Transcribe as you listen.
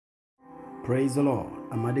Praise the Lord.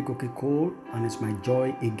 I'm Adekoke Cole, and it's my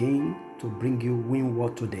joy again to bring you Win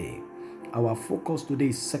Word today. Our focus today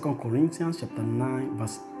is 2 Corinthians chapter 9,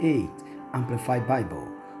 verse 8, Amplified Bible.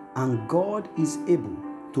 And God is able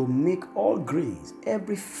to make all grace,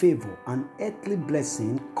 every favor, and earthly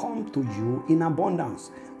blessing come to you in abundance,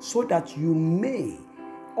 so that you may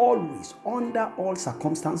always, under all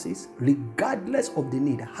circumstances, regardless of the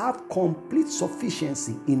need, have complete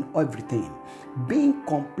sufficiency in everything, being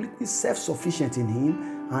completely self-sufficient in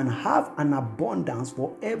Him, and have an abundance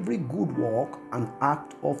for every good work and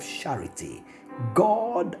act of charity.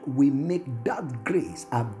 God will make that grace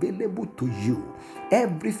available to you.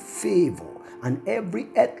 Every favor and every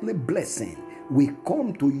earthly blessing will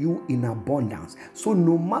come to you in abundance. So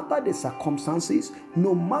no matter the circumstances,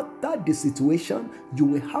 no matter the situation, you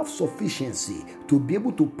will have sufficiency to be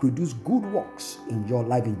able to produce good works in your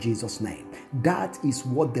life in Jesus' name. That is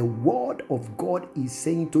what the word of God is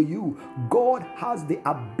saying to you. God has the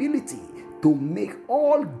ability to make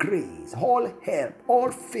all grace, all help, all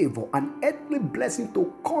favor, and earthly blessing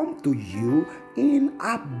to come to you in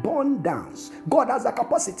abundance. God has a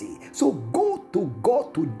capacity. So go to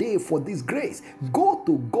God today for this grace. Go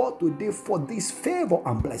to God today for this favor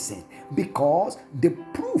and blessing, because the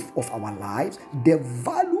proof of our lives, the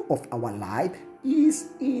value of our life,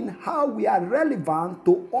 is in how we are relevant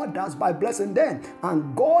to others by blessing them.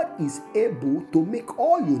 And God is able to make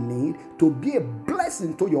all you need to be a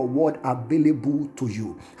blessing to your world available to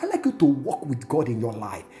you. I'd like you to walk with God in your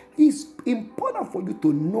life. It's important for you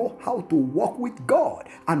to know how to walk with God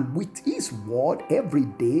and with His word every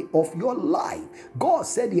day of your life. God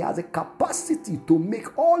said He has a capacity to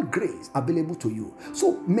make all grace available to you.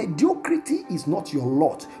 So mediocrity is not your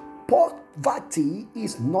lot. Poverty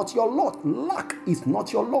is not your lot. Lack is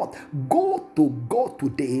not your lot. Go to God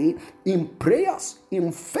today in prayers,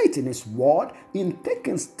 in faith in His word, in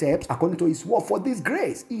taking steps according to His word for this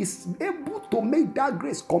grace. He is able to make that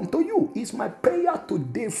grace come to you. It's my prayer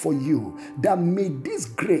today for you that may this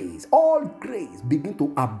grace, all grace, begin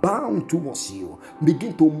to abound towards you,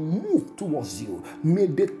 begin to move towards you. May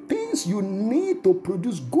the things you need to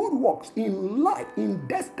produce good works in life, in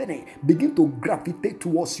destiny, begin to gravitate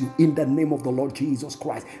towards you in the name of the Lord Jesus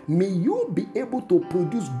Christ. May you be able to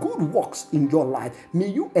produce good works in your life. May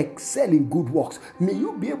you excel in good works. May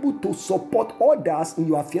you be able to support others in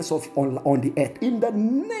your affairs on the earth. In the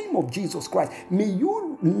name of Jesus Christ, may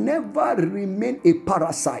you never remain a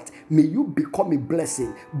parasite. May you become a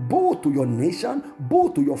blessing, both to your nation,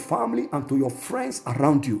 both to your family, and to your friends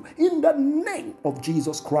around you. In the name of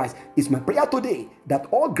Jesus Christ, it's my prayer today that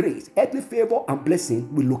all grace, earthly favor, and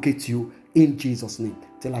blessing will locate you in Jesus' name.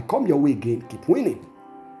 Till I come your way again, keep winning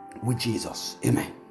with Jesus. Amen.